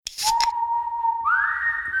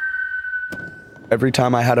Every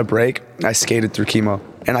time I had a break, I skated through chemo,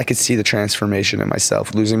 and I could see the transformation in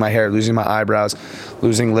myself, losing my hair, losing my eyebrows,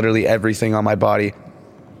 losing literally everything on my body.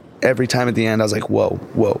 Every time at the end, I was like, whoa,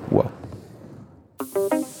 whoa, whoa.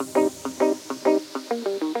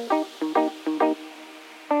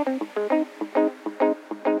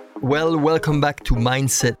 Well, welcome back to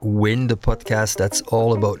Mindset Win, the podcast that's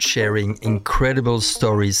all about sharing incredible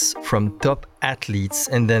stories from top athletes,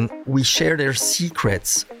 and then we share their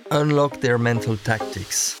secrets, unlock their mental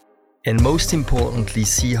tactics, and most importantly,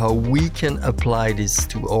 see how we can apply this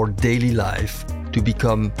to our daily life to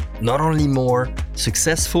become not only more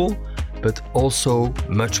successful, but also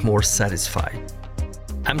much more satisfied.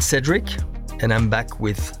 I'm Cedric, and I'm back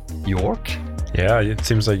with York. Yeah, it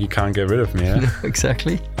seems like you can't get rid of me. Yeah?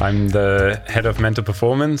 Exactly. I'm the head of mental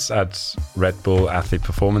performance at Red Bull Athlete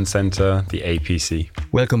Performance Center, the APC.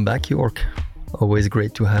 Welcome back, York. Always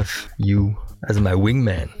great to have you as my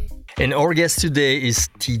wingman. And our guest today is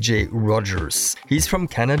TJ Rogers. He's from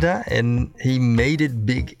Canada and he made it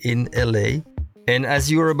big in LA. And as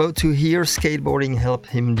you're about to hear, skateboarding helped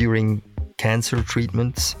him during cancer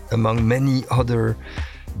treatments, among many other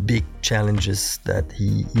big challenges that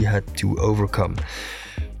he had to overcome.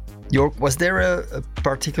 York, was there a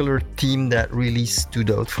particular theme that really stood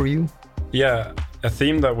out for you? Yeah, a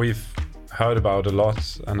theme that we've heard about a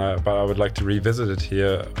lot, but I would like to revisit it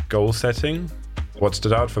here, goal setting. What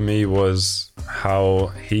stood out for me was how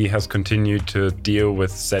he has continued to deal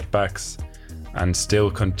with setbacks and still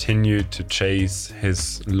continue to chase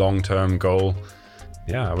his long-term goal.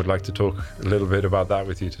 Yeah, I would like to talk a little bit about that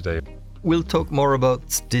with you today. We'll talk more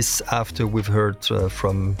about this after we've heard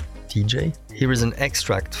from TJ. Here is an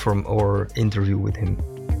extract from our interview with him.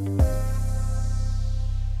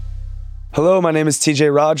 Hello, my name is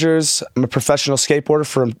TJ Rogers. I'm a professional skateboarder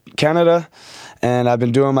from Canada, and I've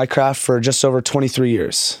been doing my craft for just over 23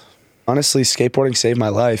 years. Honestly, skateboarding saved my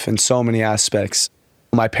life in so many aspects.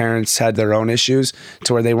 My parents had their own issues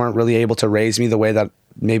to where they weren't really able to raise me the way that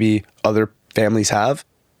maybe other families have.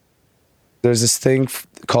 There's this thing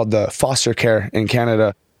called the foster care in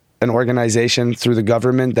Canada, an organization through the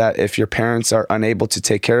government that if your parents are unable to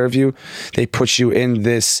take care of you, they put you in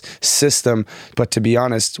this system. But to be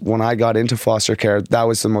honest, when I got into foster care, that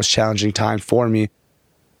was the most challenging time for me.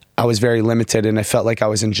 I was very limited and I felt like I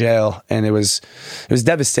was in jail, and it was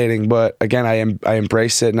devastating. But again, I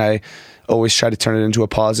embraced it, and I always try to turn it into a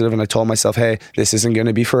positive. And I told myself, hey, this isn't going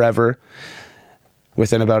to be forever.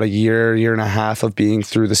 Within about a year and a half of being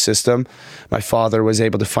through the system, my father was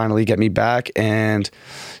able to finally get me back. And,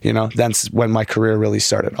 that's when my career really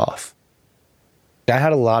started off. I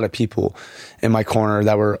had a lot of people in my corner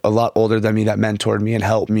that were a lot older than me that mentored me and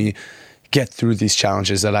helped me get through these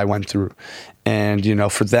challenges that I went through. And,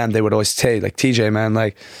 for them, they would always say, like, TJ,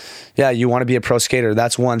 man, yeah, you want to be a pro skater.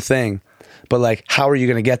 That's one thing. But, how are you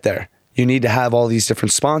going to get there? You need to have all these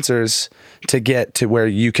different sponsors to get to where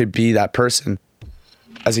you could be that person.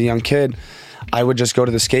 As a young kid, I would just go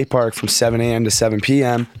to the skate park from 7 a.m. to 7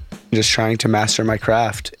 p.m. just trying to master my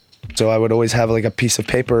craft. So I would always have a piece of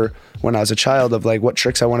paper when I was a child of what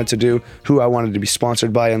tricks I wanted to do, who I wanted to be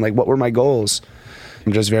sponsored by, and what were my goals.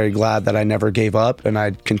 I'm just very glad that I never gave up, and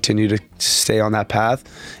I'd continue to stay on that path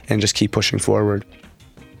and just keep pushing forward.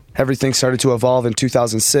 Everything started to evolve in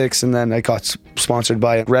 2006, and then I got sponsored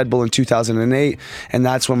by Red Bull in 2008, and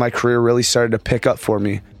that's when my career really started to pick up for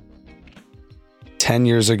me. 10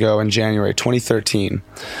 years ago in January 2013,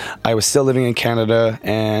 I was still living in Canada,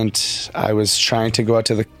 and I was trying to go out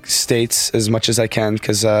to the States as much as I can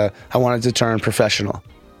because I wanted to turn professional.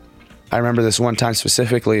 I remember this one time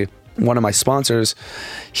specifically, one of my sponsors,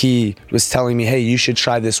 he was telling me, hey, you should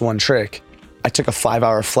try this one trick. I took a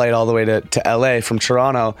 5-hour flight all the way to LA from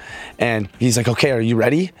Toronto, and he's like, okay, are you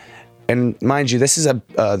ready? And mind you, this is a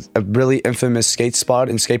really infamous skate spot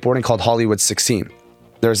in skateboarding called Hollywood 16.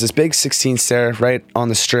 There's this big 16 stair right on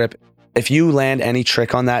the strip. If you land any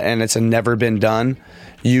trick on that and it's never been done,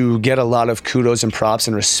 you get a lot of kudos and props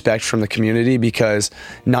and respect from the community because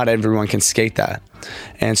not everyone can skate that.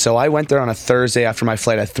 And so I went there on a Thursday after my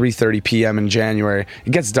flight at 3:30 p.m. in January.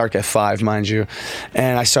 It gets dark at 5, mind you.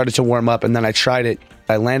 And I started to warm up, and then I tried it.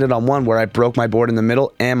 I landed on one where I broke my board in the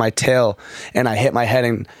middle and my tail, and I hit my head,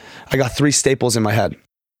 and I got 3 staples in my head.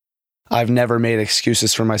 I've never made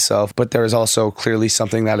excuses for myself, but there is also clearly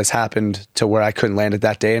something that has happened to where I couldn't land it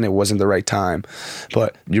that day and it wasn't the right time.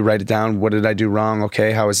 But you write it down. What did I do wrong?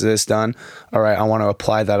 Okay, how is this done? All right, I want to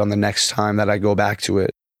apply that on the next time that I go back to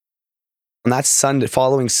it. And that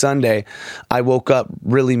following Sunday, I woke up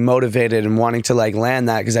really motivated and wanting to land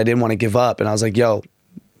that because I didn't want to give up. And I was like, yo,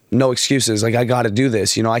 no excuses. I got to do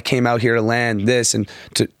this. I came out here to land this and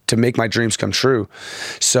to make my dreams come true.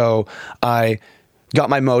 So I got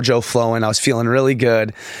my mojo flowing. I was feeling really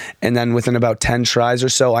good. And then within about 10 tries or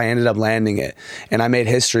so, I ended up landing it. And I made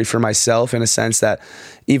history for myself in a sense that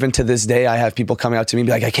even to this day, I have people coming up to me and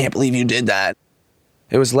be like, I can't believe you did that.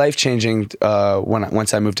 It was life-changing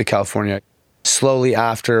once I moved to California. Slowly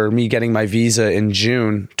after me getting my visa in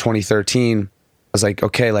June 2013, I was like,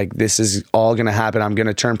 okay, like this is all going to happen. I'm going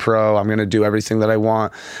to turn pro. I'm going to do everything that I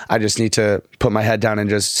want. I just need to put my head down and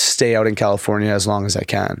just stay out in California as long as I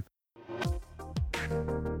can.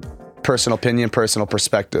 Personal opinion, personal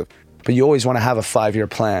perspective. But you always want to have a 5-year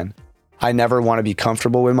plan. I never want to be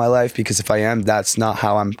comfortable with my life, because if I am, that's not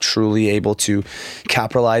how I'm truly able to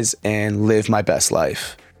capitalize and live my best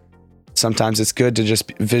life. Sometimes it's good to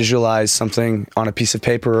just visualize something on a piece of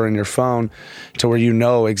paper or in your phone to where you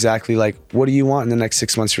know exactly like, what do you want in the next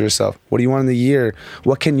 6 months for yourself? What do you want in the year?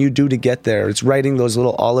 What can you do to get there? It's writing those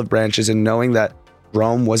little olive branches and knowing that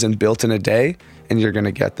Rome wasn't built in a day and you're going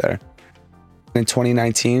to get there. In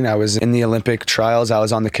 2019, I was in the Olympic trials. I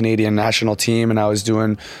was on the Canadian national team and I was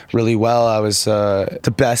doing really well. I was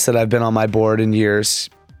the best that I've been on my board in years.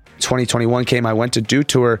 2021 came, I went to Dew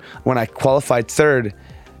Tour. When I qualified third,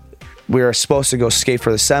 we were supposed to go skate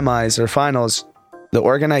for the semis or finals. The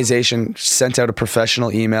organization sent out a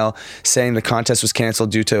professional email saying the contest was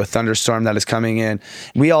canceled due to a thunderstorm that is coming in.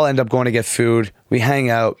 We all end up going to get food. We hang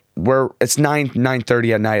out. It's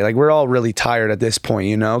 9:30 at night. Like, we're all really tired at this point,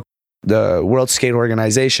 you know? The World Skate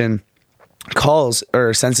Organization calls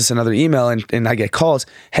or sends us another email and I get calls.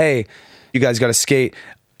 Hey, you guys got to skate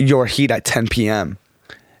your heat at 10 p.m.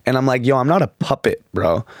 And I'm like, yo, I'm not a puppet,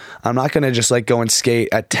 bro. I'm not going to just like go and skate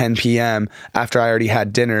at 10 p.m. after I already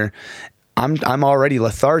had dinner. I'm already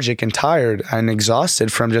lethargic and tired and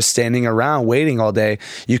exhausted from just standing around waiting all day.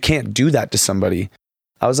 You can't do that to somebody.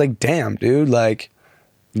 I was like, damn, dude, like,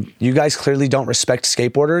 you guys clearly don't respect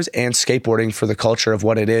skateboarders and skateboarding for the culture of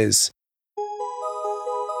what it is.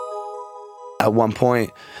 At one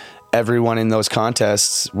point, everyone in those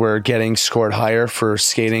contests were getting scored higher for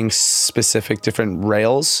skating specific different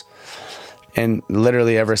rails. And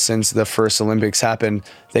literally ever since the first Olympics happened,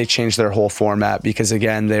 they changed their whole format because,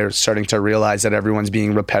 again, they're starting to realize that everyone's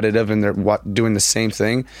being repetitive and they're doing the same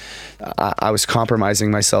thing. I was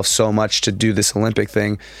compromising myself so much to do this Olympic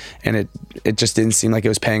thing, and it just didn't seem like it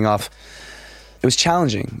was paying off. It was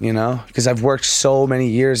challenging, you know, because I've worked so many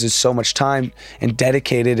years and so much time and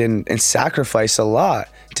dedicated and sacrificed a lot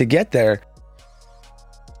to get there.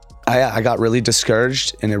 I got really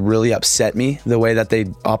discouraged and it really upset me the way that they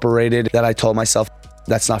operated, that I told myself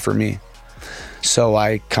that's not for me. So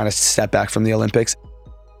I kind of stepped back from the Olympics.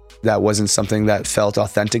 That wasn't something that felt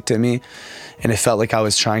authentic to me, and it felt like I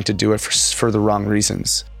was trying to do it for the wrong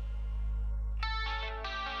reasons.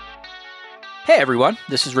 Hey everyone,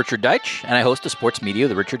 this is Richard Deitch, and I host the sports media of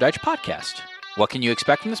the Richard Deitch Podcast. What can you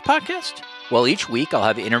expect from this podcast? Well, each week I'll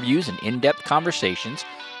have interviews and in-depth conversations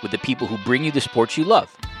with the people who bring you the sports you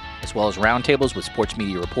love, as well as roundtables with sports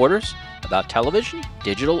media reporters about television,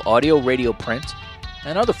 digital, audio, radio, print,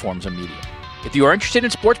 and other forms of media. If you are interested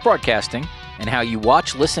in sports broadcasting and how you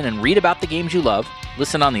watch, listen, and read about the games you love,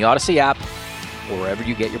 listen on the Odyssey app or wherever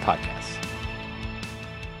you get your podcasts.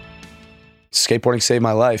 Skateboarding saved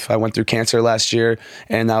my life. I went through cancer last year,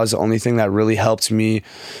 and that was the only thing that really helped me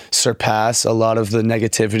surpass a lot of the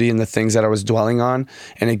negativity and the things that I was dwelling on.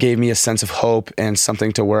 And it gave me a sense of hope and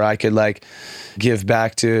something to where I could like give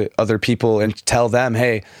back to other people and tell them,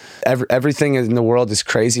 hey, everything in the world is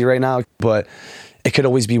crazy right now, but it could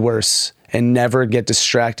always be worse. And never get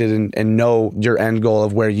distracted and know your end goal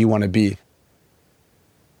of where you want to be.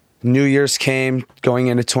 New Year's came, going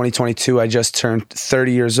into 2022, I just turned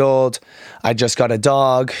 30 years old. I just got a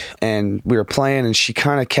dog, and we were playing, and she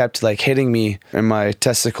kind of kept like hitting me in my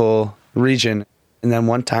testicle region. And then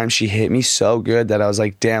one time she hit me so good that I was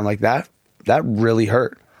like, damn, like that really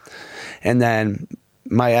hurt. And then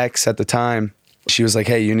my ex at the time, she was like,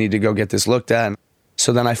 hey, you need to go get this looked at.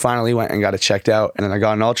 So then I finally went and got it checked out, and then I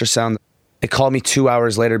got an ultrasound. They called me 2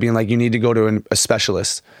 hours later being like, you need to go to a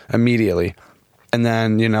specialist immediately. And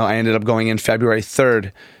then, you know, I ended up going in February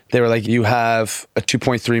 3rd. They were like, you have a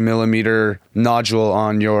 2.3 millimeter nodule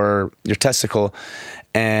on your testicle,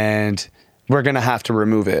 and we're going to have to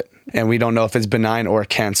remove it. And we don't know if it's benign or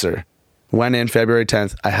cancer. Went in February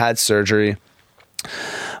 10th. I had surgery.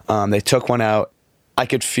 They took one out. I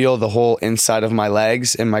could feel the whole inside of my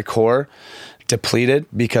legs and my core depleted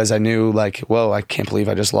because I knew like, whoa, I can't believe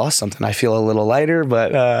I just lost something. I feel a little lighter,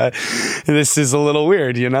 but this is a little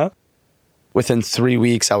weird, you know? Within 3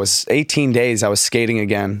 weeks, 18 days, I was skating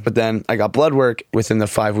again. But then I got blood work. Within the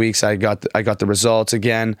 5 weeks, I got the results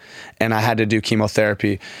again, and I had to do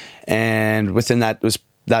chemotherapy. And within that, it was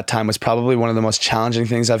That time was probably one of the most challenging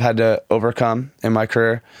things I've had to overcome in my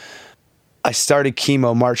career. I started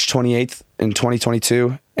chemo March 28th in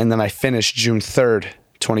 2022, and then I finished June 3rd,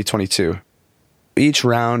 2022. Each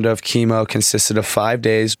round of chemo consisted of 5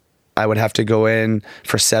 days. I would have to go in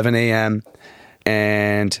for 7 a.m.,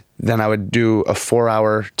 and then I would do a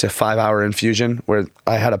 4-hour to 5-hour infusion where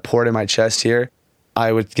I had a port in my chest here.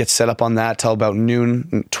 I would get set up on that till about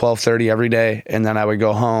noon, 12:30 every day, and then I would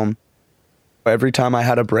go home. Every time I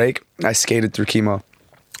had a break, I skated through chemo.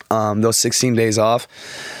 Those 16 days off,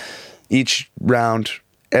 each round,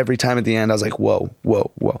 every time at the end, I was like, whoa,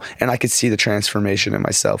 whoa, whoa. And I could see the transformation in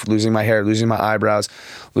myself, losing my hair, losing my eyebrows,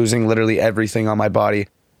 losing literally everything on my body.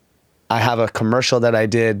 I have a commercial that I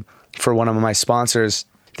did for one of my sponsors.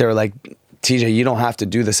 They were like, TJ, you don't have to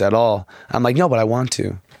do this at all. I'm like, no, but I want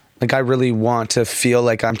to. Like, I really want to feel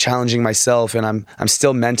like I'm challenging myself, and I'm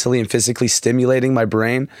still mentally and physically stimulating my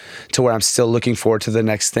brain to where I'm still looking forward to the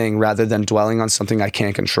next thing rather than dwelling on something I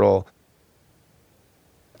can't control.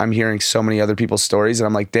 I'm hearing so many other people's stories, and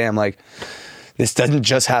I'm like, damn, like, this doesn't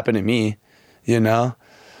just happen to me, you know?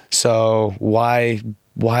 So why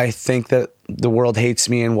think that the world hates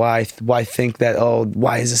me, and why think that, oh,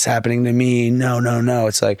 why is this happening to me? No.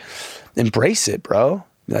 It's like, embrace it, bro.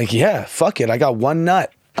 Like, yeah, fuck it. I got one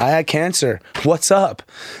nut. I had cancer. What's up?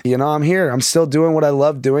 You know, I'm here. I'm still doing what I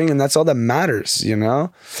love doing, and that's all that matters, you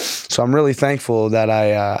know? So I'm really thankful that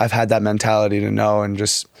I've had that mentality to know and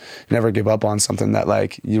just never give up on something that,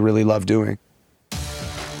 like, you really love doing.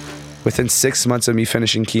 Within 6 months of me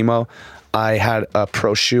finishing chemo, I had a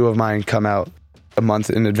pro shoe of mine come out a month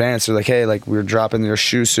in advance. They're like, hey, like, we're dropping your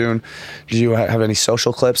shoe soon. Do you have any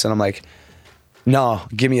social clips? And I'm like, no,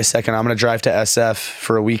 give me a second. I'm going to drive to SF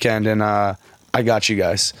for a weekend, and I got you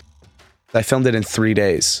guys. I filmed it in 3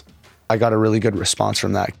 days. I got a really good response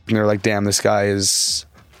from that. And they're like, damn, this guy he's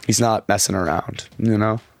not messing around, you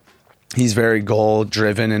know? He's very goal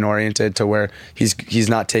driven and oriented to where he's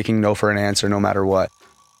not taking no for an answer no matter what.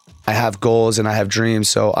 I have goals and I have dreams,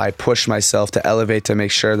 so I push myself to elevate to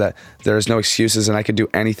make sure that there's no excuses and I can do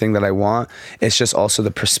anything that I want. It's just also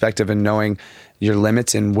the perspective and knowing your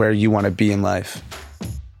limits and where you want to be in life.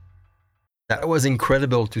 That was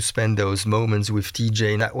incredible to spend those moments with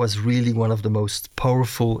TJ. That was really one of the most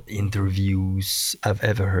powerful interviews I've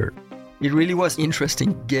ever heard. It really was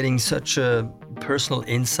interesting getting such a personal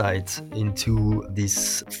insight into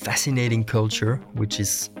this fascinating culture, which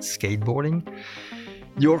is skateboarding.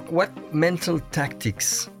 York, what mental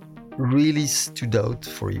tactics really stood out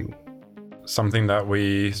for you? Something that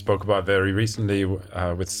we spoke about very recently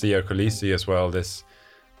with Sia Colisi as well, this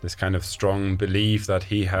kind of strong belief that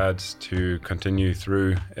he had to continue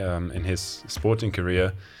through in his sporting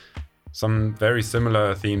career. Some very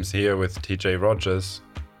similar themes here with TJ Rogers.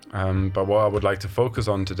 But what I would like to focus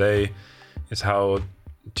on today is how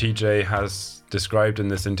TJ has described in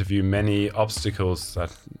this interview many obstacles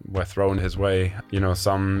that were thrown his way. You know,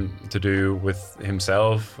 some to do with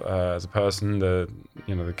himself as a person, the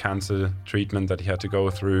cancer treatment that he had to go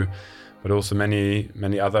through, but also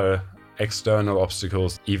many other external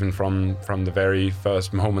obstacles, even from the very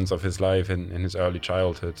first moments of his life in his early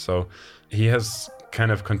childhood. So he has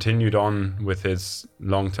kind of continued on with his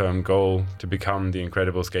long-term goal to become the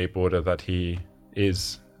incredible skateboarder that he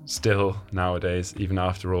is still nowadays, even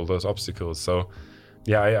after all those obstacles. So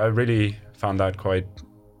yeah, I really found that quite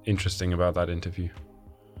interesting about that interview.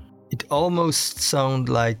 It almost sounds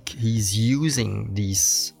like he's using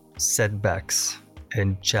these setbacks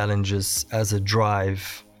and challenges as a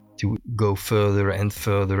drive to go further and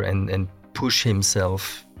further and push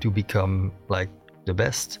himself to become like the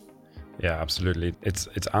best. Yeah, absolutely. It's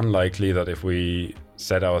unlikely that if we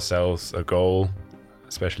set ourselves a goal,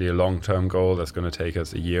 especially a long-term goal that's going to take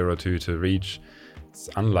us a year or two to reach, it's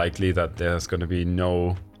unlikely that there's going to be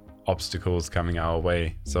no obstacles coming our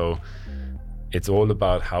way. So it's all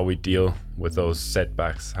about how we deal with those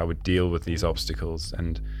setbacks, how we deal with these obstacles.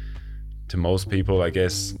 And to most people, I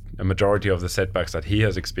guess, a majority of the setbacks that he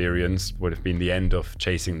has experienced would have been the end of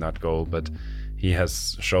chasing that goal. But he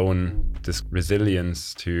has shown this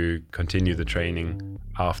resilience to continue the training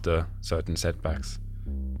after certain setbacks.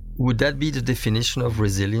 Would that be the definition of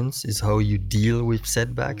resilience, is how you deal with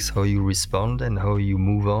setbacks, how you respond and how you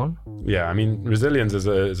move on? Yeah, I mean, resilience is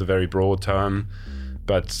a very broad term,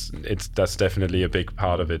 but that's definitely a big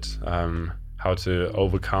part of it. How to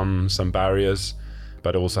overcome some barriers,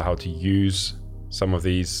 but also how to use some of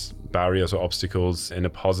these barriers or obstacles in a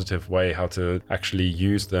positive way, how to actually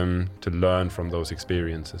use them to learn from those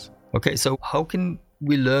experiences. Okay, so how can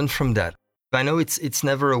we learn from that? I know it's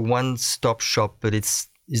never a one-stop shop, but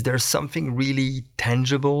is there something really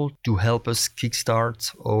tangible to help us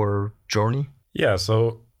kickstart our journey? Yeah,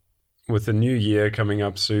 so with the new year coming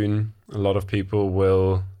up soon, a lot of people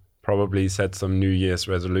will probably set some New Year's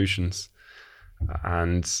resolutions.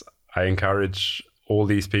 And I encourage all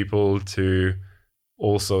these people to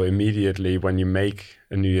also immediately, when you make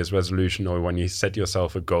a New Year's resolution or when you set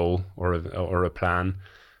yourself a goal or a plan,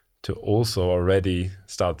 to also already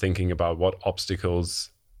start thinking about what obstacles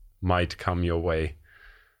might come your way.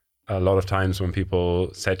 A lot of times when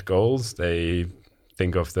people set goals, they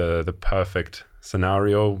think of the perfect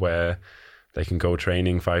scenario where they can go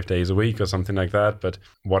training 5 days a week or something like that. But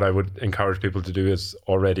what I would encourage people to do is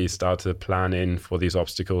already start to plan in for these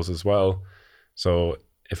obstacles as well. So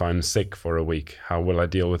if I'm sick for a week, how will I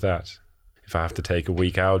deal with that? If I have to take a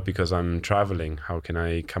week out because I'm traveling, how can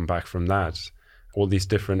I come back from that? All these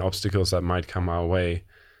different obstacles that might come our way.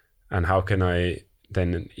 And how can I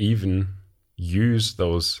then even use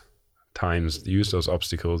those times, use those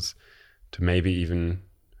obstacles to maybe even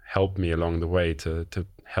help me along the way, to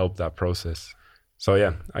help that process. So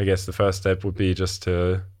yeah, I guess the first step would be just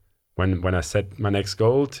to, when I set my next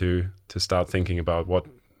goal, to start thinking about what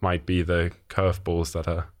might be the curveballs that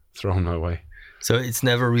are thrown my way. So it's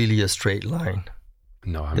never really a straight line.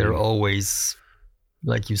 No, there are always,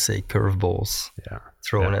 like you say, curveballs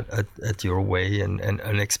thrown at your way and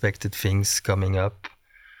unexpected things coming up.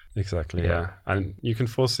 Exactly, yeah. And you can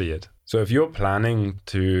foresee it. So if you're planning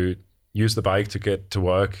to use the bike to get to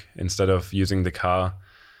work instead of using the car,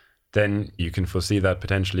 then you can foresee that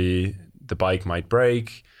potentially the bike might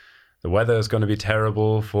break, the weather is going to be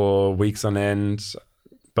terrible for weeks on end.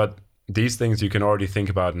 But these things you can already think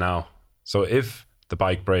about now. So if the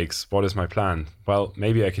bike breaks, what is my plan? Well,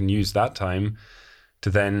 maybe I can use that time to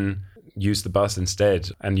then use the bus instead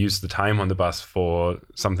and use the time on the bus for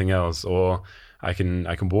something else. Or I can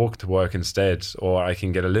walk to work instead, or I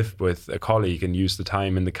can get a lift with a colleague and use the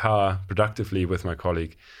time in the car productively with my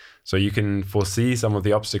colleague. So you can foresee some of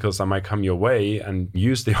the obstacles that might come your way and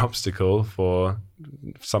use the obstacle for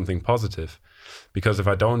something positive. Because if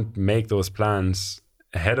I don't make those plans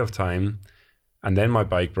ahead of time and then my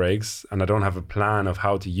bike breaks and I don't have a plan of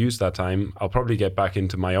how to use that time, I'll probably get back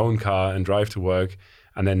into my own car and drive to work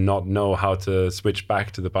and then not know how to switch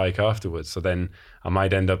back to the bike afterwards. So then I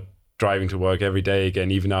might end up driving to work every day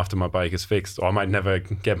again, even after my bike is fixed, or I might never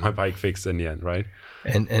get my bike fixed in the end, right?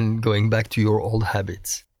 And going back to your old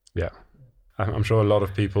habits. Yeah. I'm sure a lot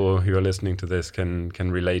of people who are listening to this can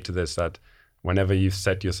relate to this, that whenever you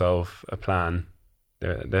set yourself a plan,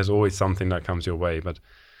 there's always something that comes your way. But,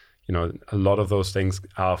 you know, a lot of those things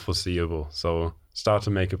are foreseeable. So start to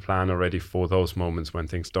make a plan already for those moments when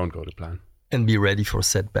things don't go to plan. And be ready for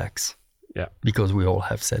setbacks. Yeah. Because we all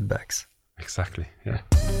have setbacks. Exactly, yeah.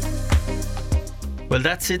 Well,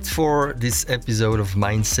 that's it for this episode of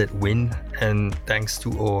Mindset Win. And thanks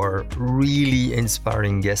to our really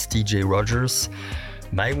inspiring guest, TJ Rogers,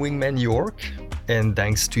 my wingman York. And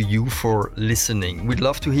thanks to you for listening. We'd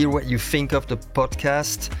love to hear what you think of the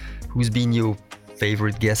podcast. Who's been your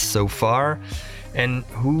favorite guest so far? And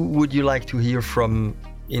who would you like to hear from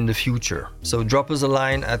in the future? So drop us a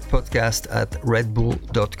line at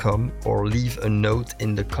podcast@redbull.com or leave a note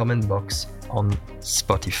in the comment box on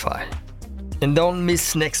Spotify. And don't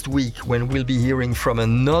miss next week when we'll be hearing from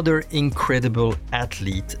another incredible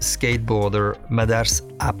athlete, skateboarder Madars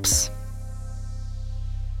Apps.